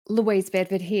Louise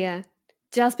Bedford here.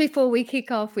 Just before we kick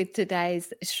off with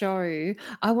today's show,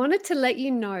 I wanted to let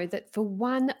you know that for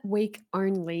 1 week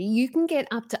only, you can get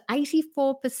up to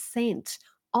 84%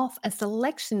 off a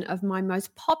selection of my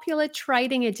most popular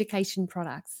trading education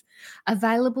products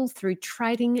available through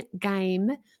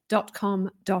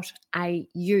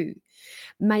tradinggame.com.au.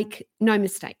 Make no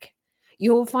mistake,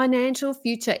 your financial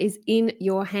future is in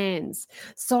your hands.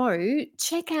 So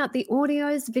check out the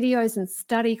audios, videos, and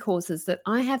study courses that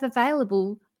I have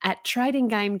available at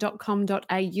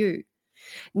tradinggame.com.au.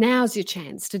 Now's your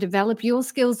chance to develop your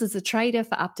skills as a trader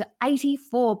for up to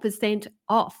 84%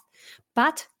 off,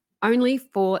 but only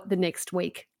for the next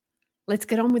week. Let's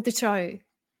get on with the show.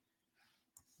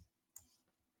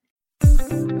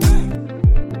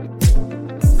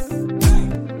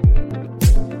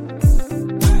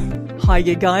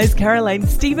 Hiya guys, Caroline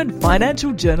Stephen,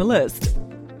 financial journalist.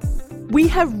 We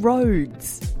have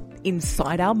roads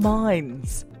inside our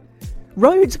minds.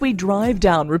 Roads we drive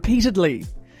down repeatedly.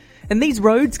 And these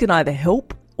roads can either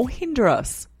help or hinder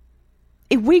us.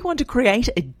 If we want to create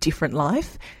a different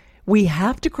life, we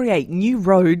have to create new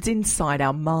roads inside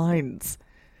our minds.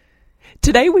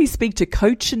 Today we speak to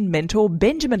coach and mentor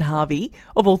Benjamin Harvey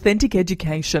of Authentic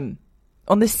Education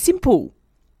on the simple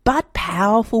but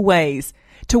powerful ways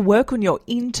to work on your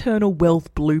internal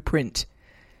wealth blueprint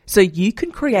so you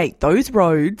can create those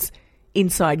roads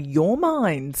inside your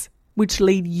minds which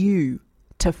lead you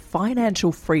to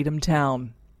financial freedom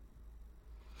town.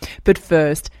 But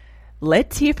first,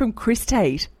 let's hear from Chris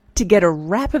Tate to get a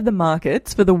wrap of the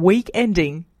markets for the week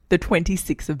ending the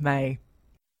 26th of May.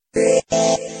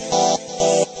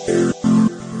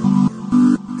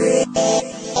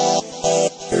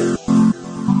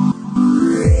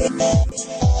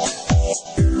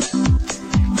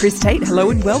 Chris Tate, hello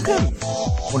and welcome.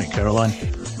 Morning, Caroline.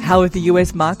 How have the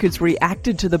US markets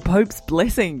reacted to the Pope's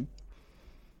blessing?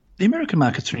 The American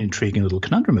markets are an intriguing little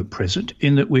conundrum at present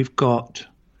in that we've got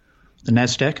the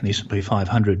Nasdaq and the S&P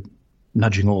 500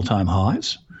 nudging all-time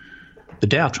highs, the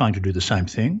Dow trying to do the same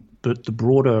thing, but the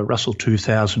broader Russell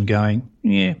 2000 going,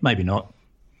 yeah, maybe not.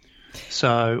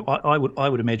 So I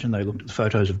would imagine they looked at the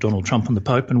photos of Donald Trump and the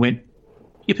Pope and went,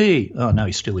 yippee, oh no,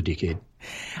 he's still a dickhead.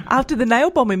 After the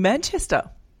nail bomb in Manchester,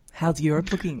 how's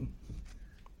Europe looking?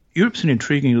 Europe's an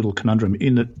intriguing little conundrum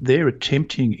in that they're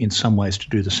attempting in some ways to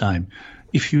do the same.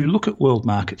 If you look at world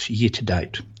markets year to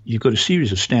date, you've got a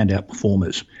series of standout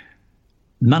performers,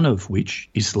 none of which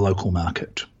is the local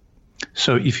market.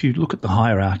 So if you look at the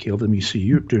hierarchy of them, you see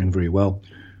Europe doing very well.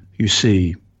 You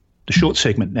see the short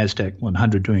segment Nasdaq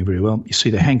 100 doing very well. You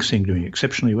see the Hang Seng doing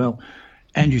exceptionally well.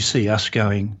 And you see us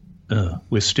going,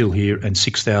 we're still here and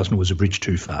 6,000 was a bridge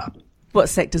too far. What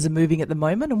sectors are moving at the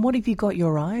moment and what have you got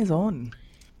your eyes on?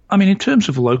 I mean, in terms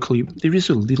of locally, there is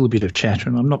a little bit of chatter,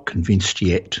 and I'm not convinced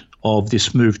yet of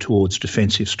this move towards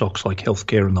defensive stocks like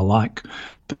healthcare and the like.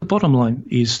 But the bottom line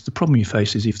is the problem you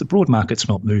face is if the broad market's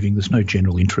not moving, there's no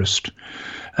general interest.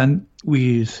 And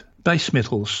with base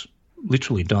metals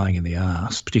literally dying in the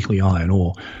arse, particularly iron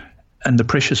ore, and the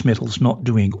precious metals not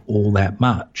doing all that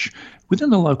much, within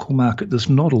the local market, there's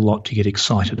not a lot to get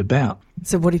excited about.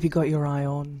 So what have you got your eye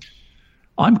on?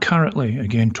 I'm currently,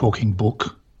 again, talking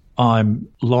book. I'm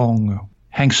long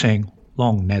Hang Seng,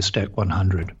 long Nasdaq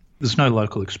 100. There's no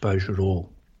local exposure at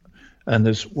all. And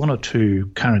there's one or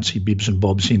two currency bibs and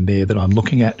bobs in there that I'm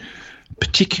looking at,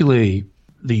 particularly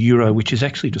the euro, which is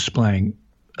actually displaying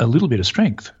a little bit of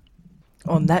strength.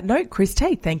 On that note, Chris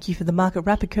Tate, thank you for the market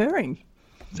wrap occurring.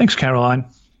 Thanks, Caroline.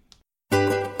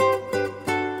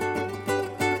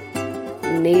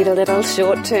 Need a little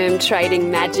short-term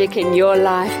trading magic in your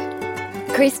life?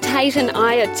 Chris Tate and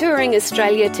I are touring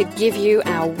Australia to give you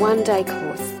our one-day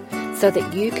course so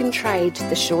that you can trade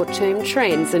the short-term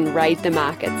trends and raid the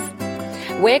markets.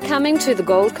 We're coming to the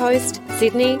Gold Coast,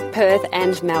 Sydney, Perth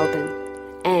and Melbourne.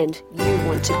 And you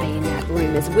want to be in that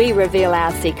room as we reveal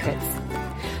our secrets.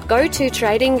 Go to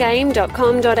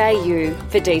tradinggame.com.au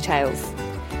for details.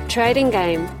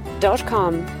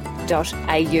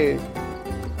 tradinggame.com.au.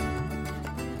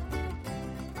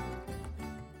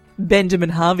 Benjamin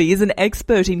Harvey is an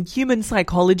expert in human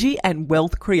psychology and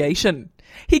wealth creation.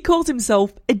 He calls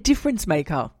himself a difference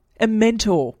maker, a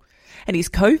mentor, and he's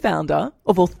co-founder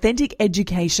of Authentic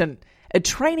Education, a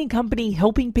training company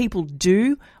helping people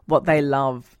do what they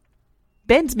love.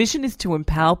 Ben's mission is to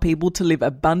empower people to live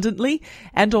abundantly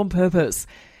and on purpose.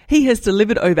 He has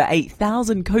delivered over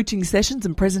 8,000 coaching sessions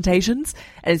and presentations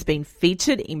and has been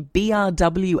featured in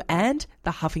BRW and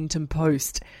the Huffington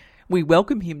Post. We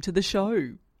welcome him to the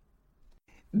show.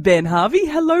 Ben Harvey,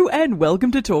 hello and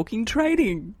welcome to Talking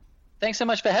Trading. Thanks so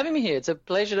much for having me here. It's a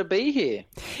pleasure to be here.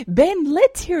 Ben,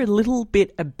 let's hear a little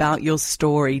bit about your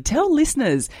story. Tell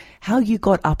listeners how you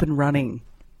got up and running.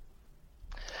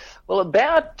 Well,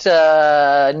 about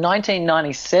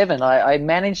 1997, I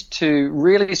managed to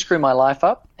really screw my life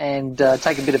up and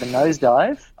take a bit of a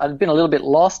nosedive. I'd been a little bit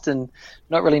lost and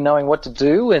not really knowing what to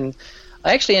do, and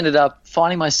I actually ended up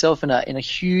finding myself in a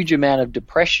huge amount of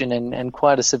depression and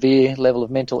quite a severe level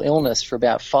of mental illness for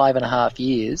about 5.5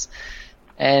 years.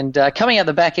 And coming out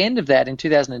the back end of that in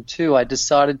 2002, I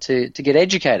decided to get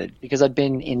educated because I'd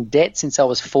been in debt since I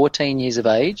was 14 years of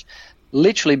age,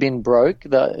 literally been broke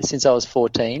since I was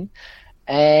 14,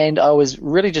 and I was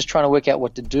really just trying to work out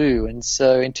what to do. And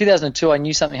so in 2002, I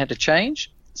knew something had to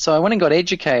change. So I went and got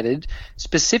educated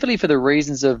specifically for the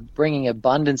reasons of bringing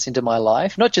abundance into my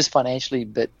life, not just financially,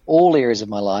 but all areas of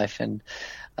my life. And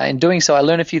in doing so, I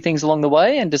learned a few things along the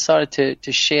way and decided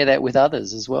to share that with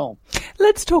others as well.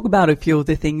 Let's talk about a few of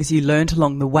the things you learned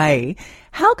along the way.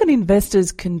 How can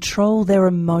investors control their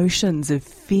emotions of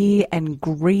fear and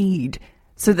greed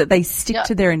so that they stick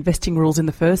to their investing rules in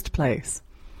the first place?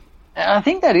 I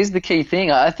think that is the key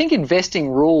thing. I think investing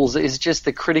rules is just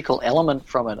the critical element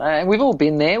from it. And we've all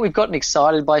been there. We've gotten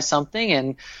excited by something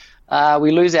and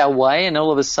we lose our way, and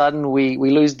all of a sudden we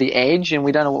lose the edge and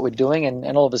we don't know what we're doing,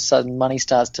 and all of a sudden money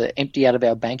starts to empty out of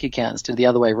our bank accounts to the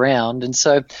other way around. And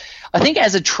so I think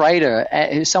as a trader,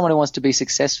 someone who wants to be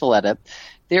successful at it,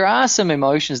 there are some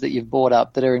emotions that you've brought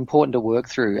up that are important to work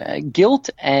through. Guilt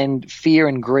and fear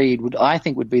and greed I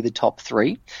think would be the top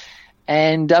three.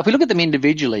 And if we look at them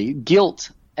individually,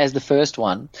 guilt as the first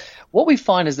one, what we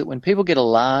find is that when people get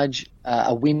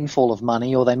a windfall of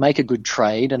money, or they make a good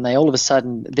trade and they all of a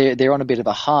sudden they're on a bit of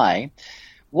a high,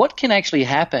 what can actually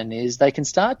happen is they can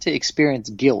start to experience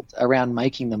guilt around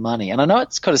making the money. And I know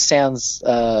it kind of sounds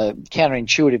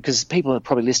counterintuitive because people are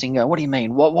probably listening and go, what do you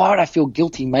mean? Why would I feel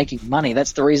guilty making money?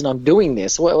 That's the reason I'm doing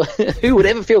this. Well, who would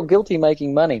ever feel guilty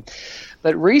making money?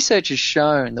 But research has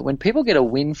shown that when people get a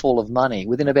windfall of money,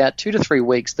 within about 2 to 3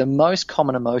 weeks, the most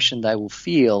common emotion they will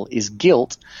feel is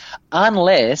guilt,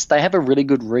 unless they have a really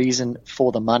good reason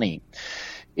for the money.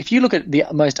 If you look at the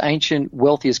most ancient,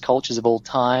 wealthiest cultures of all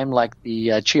time, like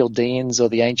the Chaldeans or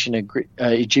the ancient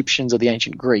Egyptians or the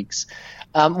ancient Greeks,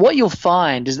 what you'll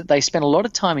find is that they spent a lot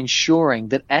of time ensuring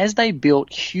that as they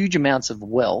built huge amounts of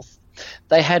wealth,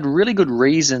 they had really good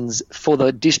reasons for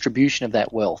the distribution of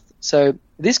that wealth. So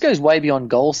this goes way beyond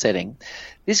goal setting.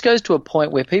 This goes to a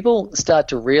point where people start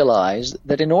to realize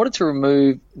that in order to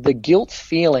remove the guilt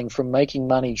feeling from making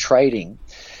money trading,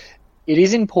 it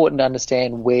is important to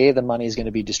understand where the money is going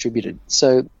to be distributed.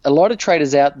 So a lot of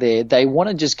traders out there, they want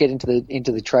to just get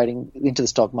into the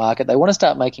stock market. They want to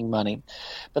start making money,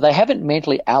 but they haven't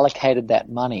mentally allocated that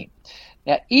money.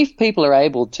 Now, if people are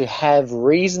able to have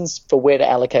reasons for where to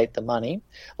allocate the money,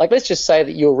 like let's just say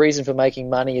that your reason for making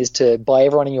money is to buy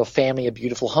everyone in your family a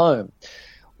beautiful home.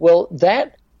 Well,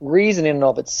 that reason in and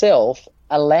of itself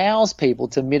allows people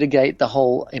to mitigate the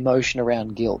whole emotion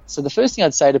around guilt. So the first thing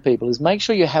I'd say to people is make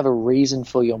sure you have a reason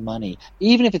for your money.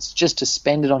 Even if it's just to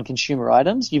spend it on consumer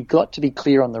items, you've got to be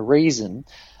clear on the reason.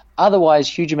 Otherwise,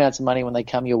 huge amounts of money when they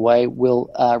come your way will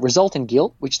result in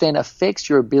guilt, which then affects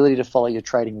your ability to follow your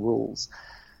trading rules.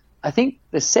 I think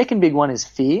the second big one is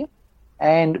fear.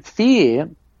 And fear,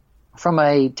 from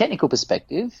a technical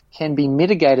perspective, can be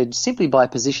mitigated simply by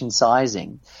position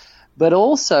sizing, but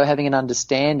also having an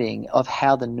understanding of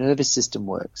how the nervous system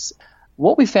works.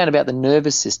 What we found about the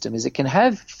nervous system is it can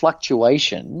have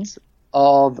fluctuations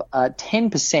of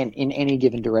 10% in any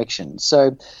given direction.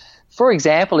 So, for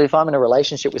example, if I'm in a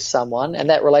relationship with someone and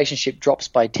that relationship drops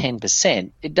by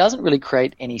 10%, it doesn't really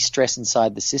create any stress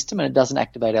inside the system and it doesn't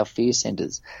activate our fear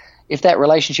centers. If that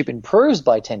relationship improves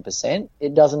by 10%,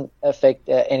 it doesn't affect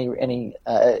any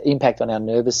impact on our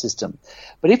nervous system.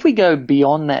 But if we go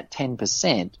beyond that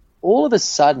 10%, all of a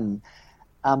sudden,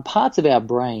 parts of our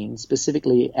brain,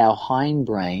 specifically our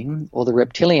hindbrain or the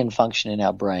reptilian function in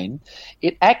our brain,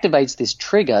 it activates this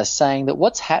trigger saying that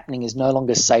what's happening is no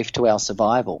longer safe to our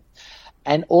survival.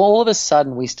 And all of a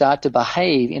sudden, we start to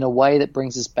behave in a way that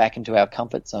brings us back into our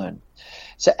comfort zone.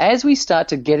 So as we start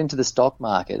to get into the stock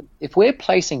market, if we're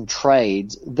placing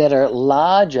trades that are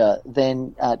larger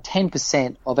than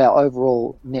 10% of our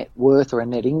overall net worth or our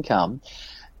net income,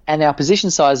 and our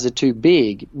position sizes are too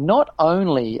big, not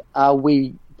only are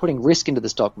we putting risk into the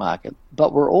stock market,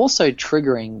 but we're also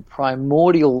triggering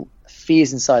primordial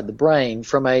fears inside the brain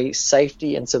from a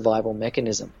safety and survival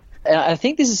mechanism. And I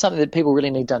think this is something that people really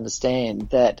need to understand,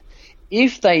 that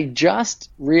if they just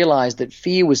realize that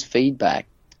fear was feedback,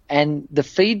 and the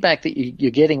feedback that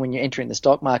you're getting when you're entering the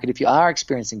stock market, if you are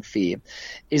experiencing fear,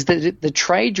 is that the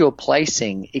trade you're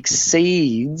placing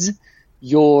exceeds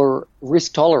your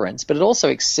risk tolerance, but it also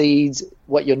exceeds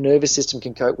what your nervous system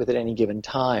can cope with at any given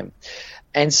time.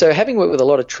 And so having worked with a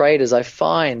lot of traders, I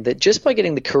find that just by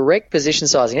getting the correct position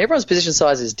sizing, everyone's position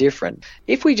size is different.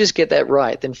 If we just get that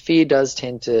right, then fear does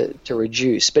tend to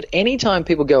reduce. But anytime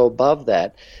people go above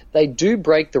that, they do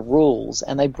break the rules,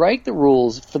 and they break the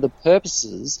rules for the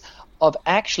purposes of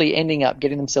actually ending up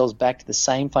getting themselves back to the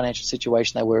same financial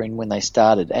situation they were in when they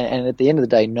started. And at the end of the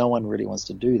day, no one really wants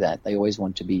to do that. They always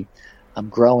want to be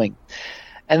growing.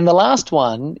 And the last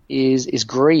one is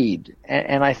greed.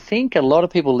 And I think a lot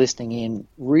of people listening in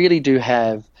really do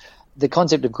have the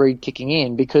concept of greed kicking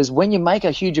in, because when you make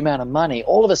a huge amount of money,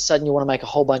 all of a sudden you want to make a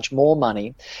whole bunch more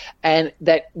money. And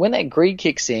that when that greed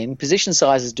kicks in, position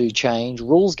sizes do change,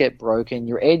 rules get broken,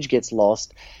 your edge gets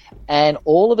lost, and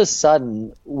all of a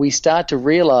sudden we start to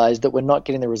realize that we're not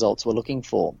getting the results we're looking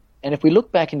for. And if we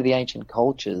look back into the ancient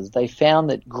cultures, they found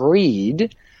that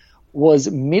greed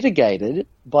was mitigated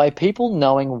by people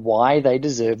knowing why they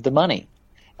deserved the money.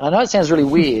 And I know it sounds really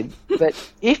weird, but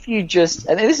if you just –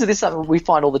 and this is something we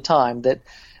find all the time, that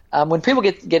when people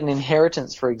get an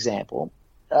inheritance, for example,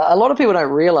 a lot of people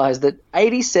don't realize that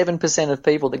 87% of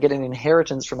people that get an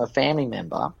inheritance from a family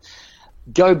member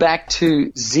go back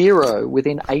to zero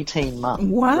within 18 months.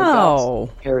 Wow.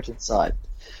 Inheritance side.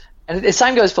 And the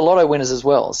same goes for lotto winners as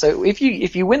well. So if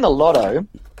you win the lotto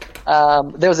 –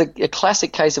 there was a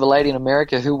classic case of a lady in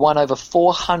America who won over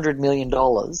 $400 million,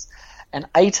 and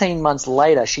 18 months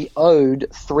later she owed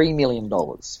 $3 million.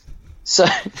 So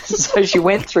she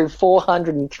went through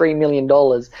 $403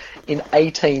 million in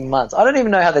 18 months. I don't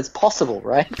even know how that's possible,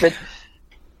 right? But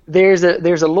there's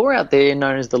a law out there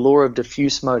known as the law of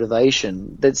diffuse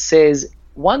motivation that says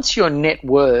once your net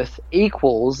worth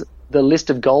equals the list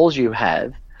of goals you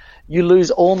have, you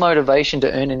lose all motivation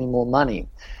to earn any more money.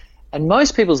 And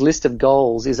most people's list of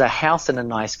goals is a house and a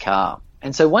nice car.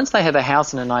 And so once they have a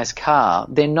house and a nice car,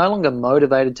 they're no longer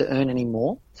motivated to earn any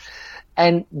more.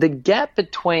 And the gap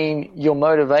between your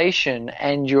motivation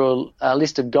and your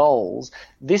list of goals,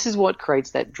 this is what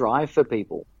creates that drive for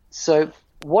people. So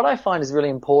what I find is really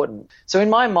important. So in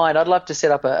my mind, I'd love to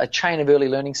set up a chain of early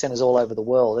learning centers all over the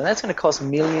world, and that's going to cost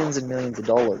millions and millions of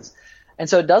dollars. And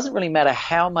so it doesn't really matter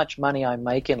how much money I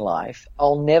make in life,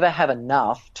 I'll never have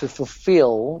enough to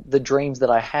fulfill the dreams that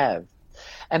I have.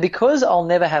 And because I'll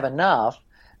never have enough,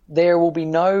 there will be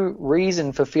no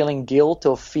reason for feeling guilt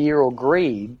or fear or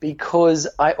greed, because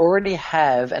I already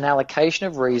have an allocation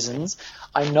of reasons.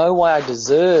 I know why I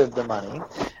deserve the money.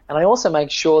 And I also make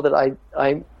sure that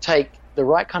I take the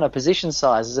right kind of position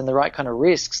sizes and the right kind of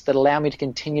risks that allow me to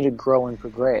continue to grow and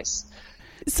progress.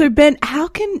 So, Ben, how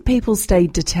can people stay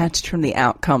detached from the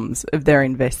outcomes of their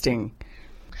investing?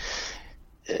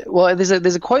 Well, there's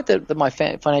a quote that my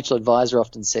financial advisor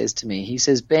often says to me. He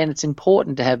says, Ben, it's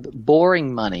important to have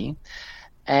boring money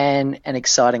and an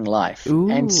exciting life. Ooh,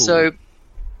 and so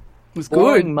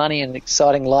boring money and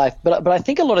exciting life. But I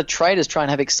think a lot of traders try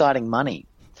and have exciting money.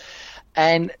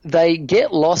 And they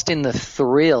get lost in the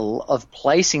thrill of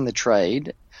placing the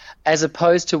trade as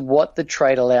opposed to what the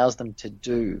trade allows them to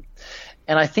do.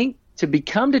 And I think to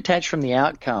become detached from the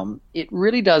outcome, it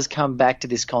really does come back to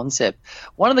this concept.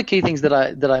 One of the key things that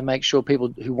I make sure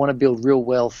people who want to build real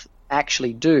wealth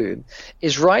actually do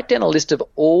is write down a list of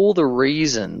all the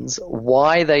reasons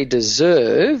why they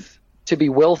deserve to be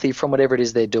wealthy from whatever it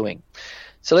is they're doing.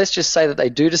 So let's just say that they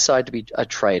do decide to be a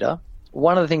trader.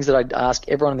 One of the things that I'd ask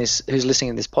everyone who's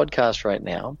listening to this podcast right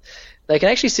now, they can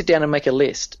actually sit down and make a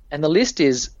list. And the list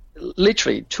is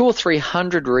literally 200 or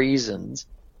 300 reasons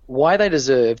why they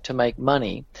deserve to make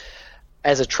money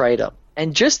as a trader.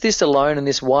 And just this alone and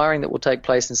this wiring that will take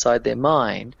place inside their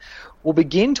mind will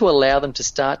begin to allow them to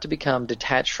start to become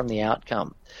detached from the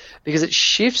outcome, because it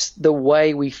shifts the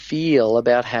way we feel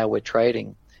about how we're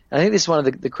trading. And I think this is one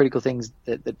of the critical things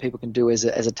that people can do as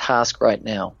a task right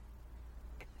now.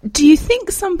 Do you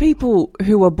think some people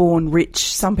who are born rich,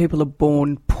 some people are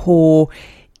born poor,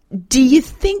 do you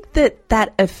think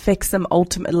that affects them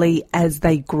ultimately as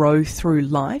they grow through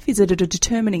life? Is it a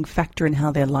determining factor in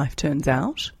how their life turns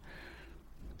out?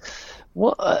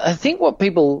 Well, I think what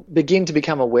people begin to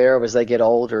become aware of as they get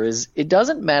older is it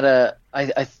doesn't matter,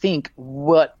 I think,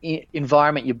 what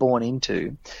environment you're born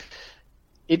into.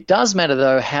 It does matter,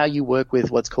 though, how you work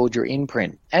with what's called your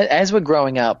imprint. As we're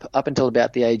growing up until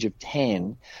about the age of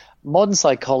 10, modern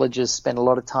psychologists spend a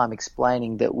lot of time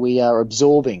explaining that we are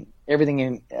absorbing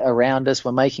everything around us.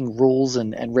 We're making rules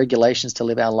and regulations to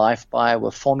live our life by.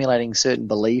 We're formulating certain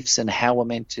beliefs and how we're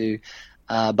meant to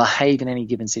behave in any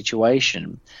given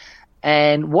situation.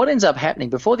 And what ends up happening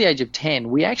before the age of 10,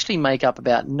 we actually make up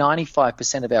about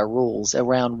 95% of our rules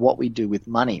around what we do with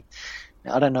money.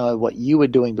 Now, I don't know what you were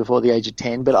doing before the age of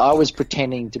 10, but I was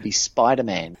pretending to be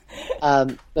Spider-Man.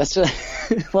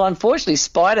 Well, unfortunately,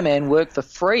 Spider-Man worked for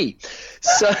free.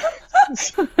 So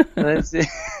that's it.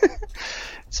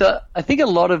 So I think a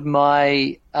lot of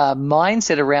my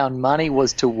mindset around money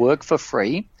was to work for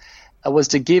free, was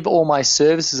to give all my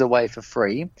services away for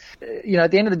free.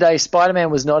 At the end of the day, Spider-Man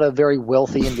was not a very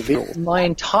wealthy individual. My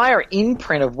entire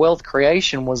imprint of wealth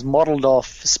creation was modeled off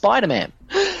Spider-Man.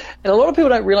 And a lot of people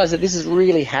don't realize that this is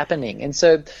really happening. And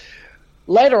so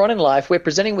later on in life, we're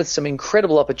presenting with some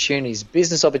incredible opportunities,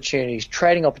 business opportunities,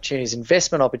 trading opportunities,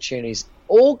 investment opportunities,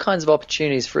 all kinds of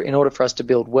opportunities in order for us to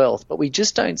build wealth. But we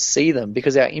just don't see them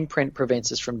because our imprint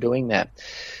prevents us from doing that.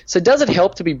 So does it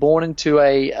help to be born into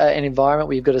an environment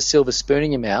where you've got a silver spoon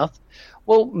in your mouth?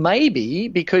 Well, maybe,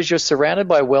 because you're surrounded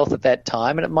by wealth at that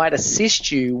time, and it might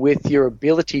assist you with your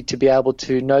ability to be able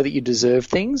to know that you deserve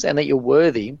things and that you're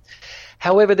worthy.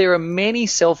 However, there are many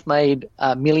self-made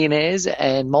millionaires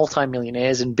and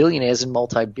multimillionaires and billionaires and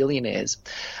multi-billionaires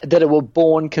that were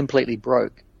born completely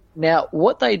broke. Now,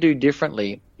 what they do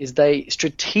differently is they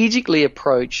strategically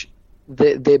approach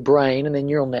their brain and their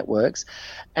neural networks,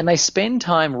 and they spend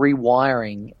time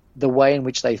rewiring the way in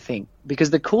which they think. Because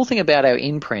the cool thing about our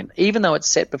imprint, even though it's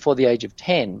set before the age of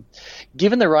 10,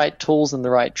 given the right tools and the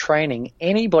right training,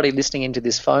 anybody listening into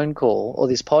this phone call or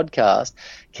this podcast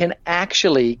can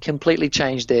actually completely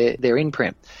change their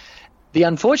imprint. The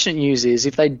unfortunate news is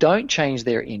if they don't change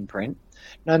their imprint,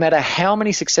 no matter how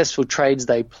many successful trades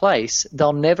they place,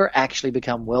 they'll never actually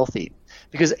become wealthy.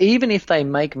 Because even if they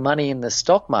make money in the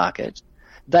stock market,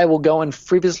 they will go and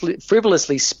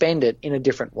frivolously spend it in a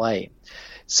different way.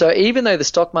 So even though the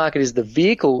stock market is the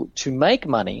vehicle to make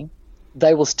money,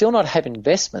 they will still not have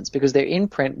investments because their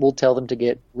imprint will tell them to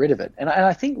get rid of it. And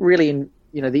I think really,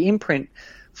 the imprint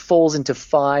falls into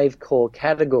 5 core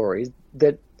categories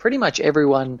that pretty much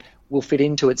everyone will fit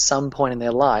into at some point in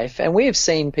their life. And we have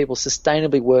seen people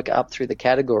sustainably work up through the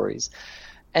categories.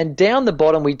 And down the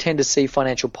bottom, we tend to see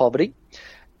financial poverty.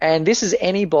 And this is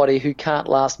anybody who can't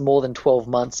last more than 12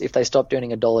 months if they stopped earning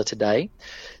 $1 today.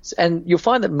 And you'll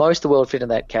find that most of the world fit in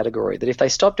that category, that if they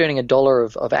stopped earning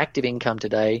 $1 of active income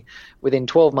today, within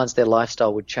 12 months their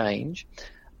lifestyle would change.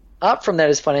 Up from that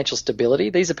is financial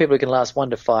stability. These are people who can last 1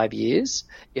 to 5 years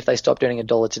if they stopped earning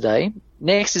 $1 today.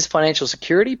 Next is financial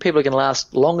security. People who can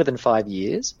last longer than 5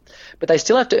 years, but they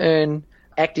still have to earn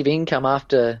active income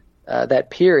after that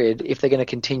period if they're going to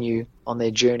continue on their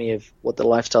journey of what the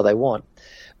lifestyle they want.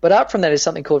 But up from that is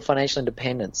something called financial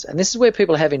independence. And this is where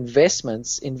people have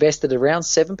investments invested around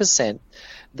 7%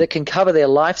 that can cover their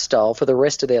lifestyle for the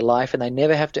rest of their life, and they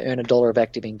never have to earn $1 of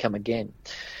active income again.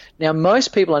 Now,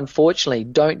 most people, unfortunately,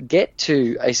 don't get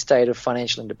to a state of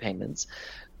financial independence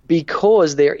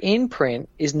because their imprint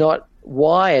is not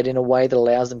wired in a way that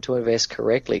allows them to invest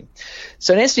correctly.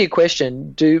 So in answer to your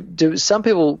question, do some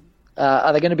people,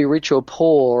 are they going to be rich or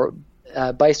poor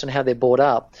based on how they're brought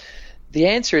up? The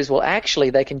answer is, well, actually,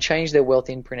 they can change their wealth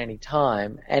imprint any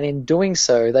time, and in doing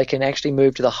so, they can actually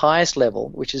move to the highest level,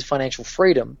 which is financial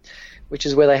freedom, which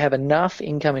is where they have enough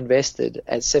income invested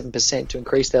at 7% to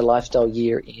increase their lifestyle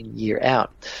year in, year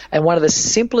out. And one of the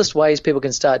simplest ways people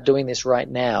can start doing this right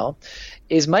now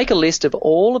is make a list of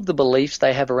all of the beliefs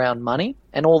they have around money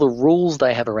and all the rules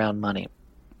they have around money.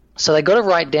 So they've got to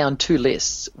write down 2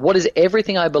 lists. What is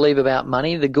everything I believe about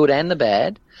money, the good and the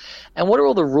bad? And what are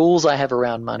all the rules I have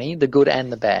around money, the good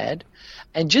and the bad?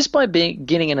 And just by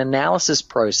beginning an analysis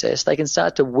process, they can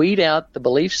start to weed out the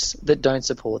beliefs that don't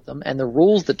support them and the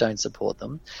rules that don't support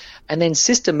them. And then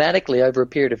systematically over a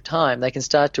period of time, they can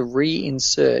start to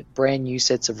reinsert brand new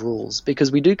sets of rules,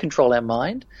 because we do control our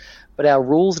mind, but our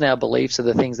rules and our beliefs are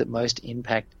the things that most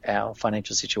impact our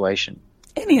financial situation.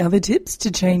 Any other tips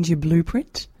to change your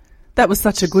blueprint? That was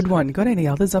such a good one. Got any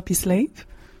others up your sleeve?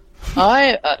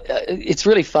 It's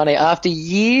really funny. After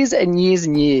years and years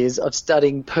and years of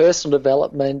studying personal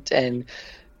development and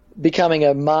becoming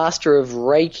a master of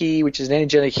Reiki, which is an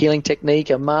energetic healing technique,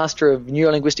 a master of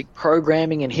neuro-linguistic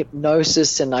programming and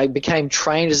hypnosis, and I became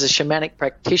trained as a shamanic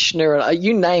practitioner, and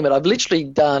you name it. I've literally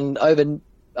done over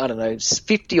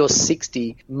 50 or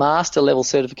 60 master level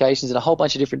certifications and a whole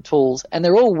bunch of different tools, and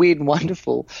they're all weird and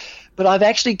wonderful. But I've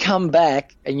actually come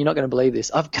back, and you're not going to believe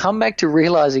this, I've come back to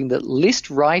realizing that list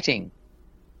writing,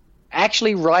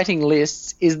 actually writing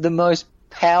lists, is the most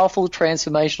powerful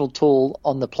transformational tool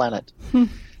on the planet.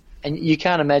 And you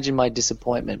can't imagine my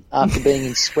disappointment after being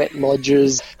in sweat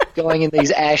lodges, going in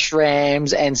these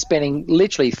ashrams and spending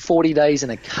literally 40 days in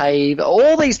a cave,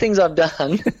 all these things I've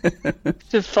done,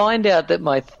 to find out that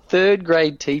my 3rd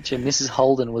grade teacher, Mrs.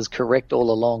 Holden, was correct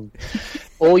all along.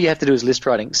 All you have to do is list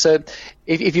writing. So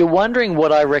if you're wondering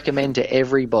what I recommend to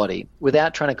everybody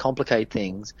without trying to complicate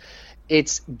things,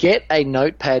 it's get a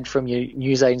notepad from your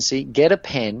news agency, get a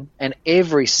pen, and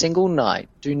every single night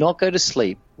do not go to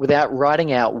sleep without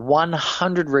writing out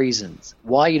 100 reasons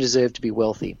why you deserve to be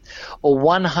wealthy, or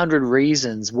 100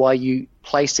 reasons why you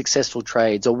place successful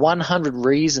trades, or 100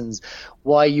 reasons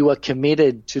why you are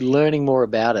committed to learning more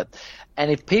about it.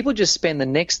 And if people just spend the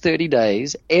next 30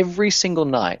 days, every single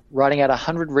night, writing out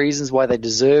 100 reasons why they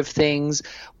deserve things,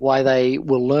 why they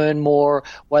will learn more,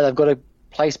 why they've got to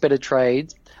place better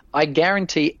trades, I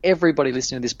guarantee everybody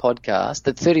listening to this podcast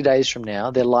that 30 days from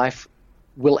now, their life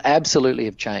will absolutely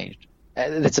have changed.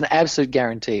 That's an absolute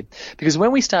guarantee. Because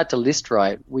when we start to list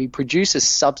write, we produce a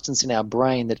substance in our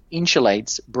brain that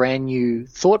insulates brand new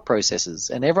thought processes.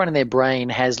 And everyone in their brain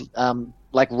has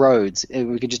like roads.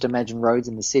 We could just imagine roads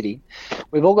in the city.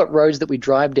 We've all got roads that we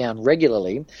drive down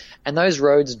regularly, and those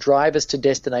roads drive us to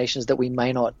destinations that we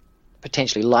may not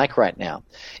potentially like right now.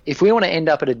 If we want to end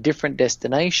up at a different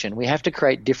destination, we have to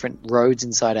create different roads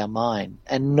inside our mind,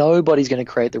 and nobody's going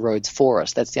to create the roads for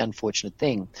us. That's the unfortunate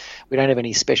thing. We don't have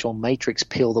any special matrix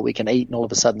pill that we can eat and all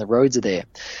of a sudden the roads are there.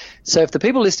 So if the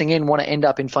people listening in want to end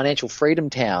up in Financial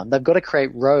Freedom Town, they've got to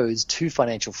create roads to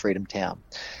Financial Freedom Town.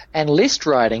 And list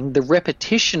writing, the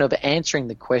repetition of answering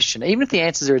the question, even if the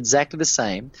answers are exactly the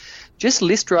same, just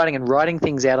list writing and writing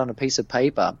things out on a piece of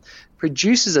paper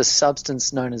produces a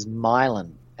substance known as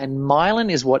myelin. And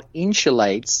myelin is what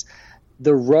insulates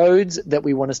the roads that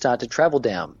we want to start to travel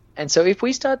down. And so if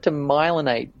we start to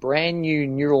myelinate brand new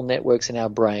neural networks in our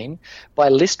brain by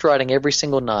list writing every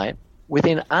single night,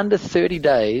 within under 30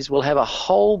 days, we'll have a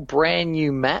whole brand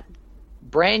new map,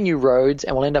 brand new roads,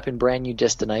 and we'll end up in brand new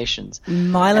destinations.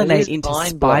 Myelinate into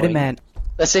Spider-Man.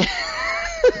 That's it.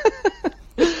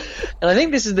 And I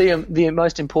think this is the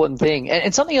most important thing.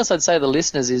 And something else I'd say to the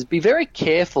listeners is be very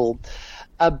careful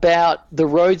about the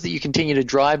roads that you continue to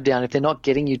drive down if they're not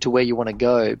getting you to where you want to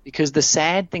go. Because the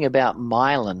sad thing about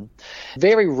myelin,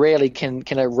 very rarely can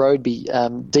a road be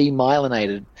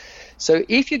demyelinated. So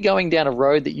if you're going down a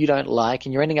road that you don't like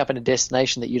and you're ending up in a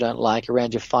destination that you don't like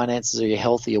around your finances or your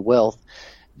health or your wealth,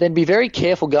 then be very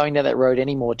careful going down that road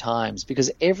any more times,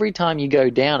 because every time you go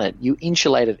down it, you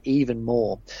insulate it even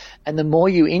more. And the more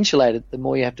you insulate it, the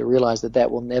more you have to realize that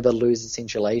that will never lose its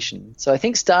insulation. So I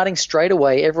think starting straight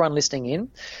away, everyone listening in,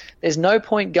 there's no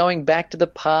point going back to the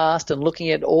past and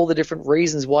looking at all the different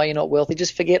reasons why you're not wealthy.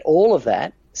 Just forget all of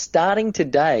that. Starting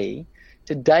today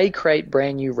create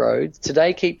brand new roads.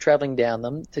 Today keep traveling down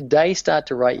them. Today start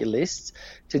to write your lists.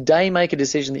 Today make a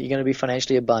decision that you're going to be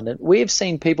financially abundant. We have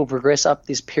seen people progress up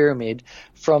this pyramid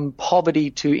from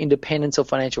poverty to independence or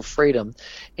financial freedom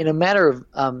in a matter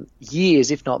of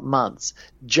years, if not months,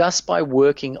 just by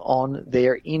working on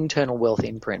their internal wealth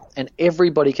imprint. And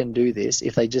everybody can do this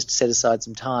if they just set aside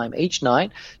some time each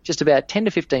night, just about 10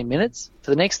 to 15 minutes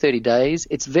for the next 30 days.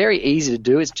 It's very easy to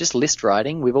do. It's just list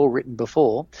writing. We've all written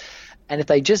before. And if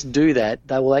they just do that,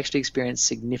 they will actually experience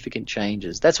significant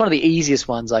changes. That's one of the easiest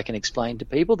ones I can explain to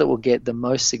people that will get the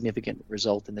most significant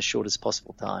result in the shortest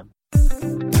possible time.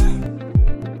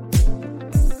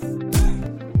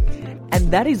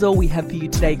 And that is all we have for you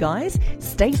today, guys.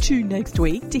 Stay tuned next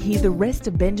week to hear the rest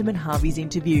of Benjamin Harvey's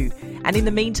interview. And in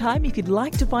the meantime, if you'd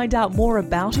like to find out more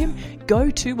about him, go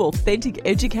to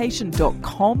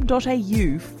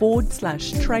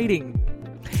authenticeducation.com.au/trading.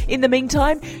 In the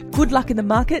meantime, good luck in the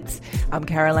markets. I'm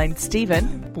Caroline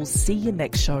Stephen. We'll see you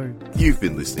next show. You've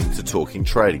been listening to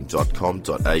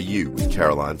talkingtrading.com.au with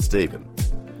Caroline Stephen.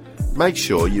 Make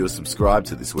sure you are subscribed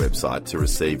to this website to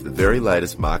receive the very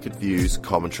latest market views,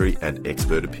 commentary and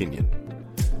expert opinion.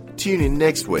 Tune in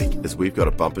next week as we've got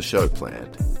a bumper show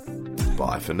planned.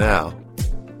 Bye for now.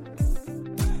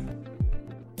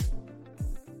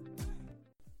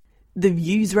 The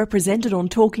views represented on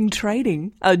Talking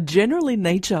Trading are general in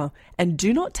nature and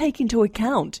do not take into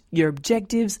account your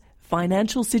objectives,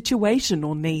 financial situation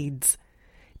or needs.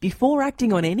 Before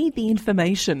acting on any of the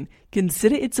information,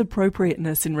 consider its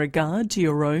appropriateness in regard to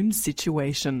your own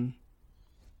situation.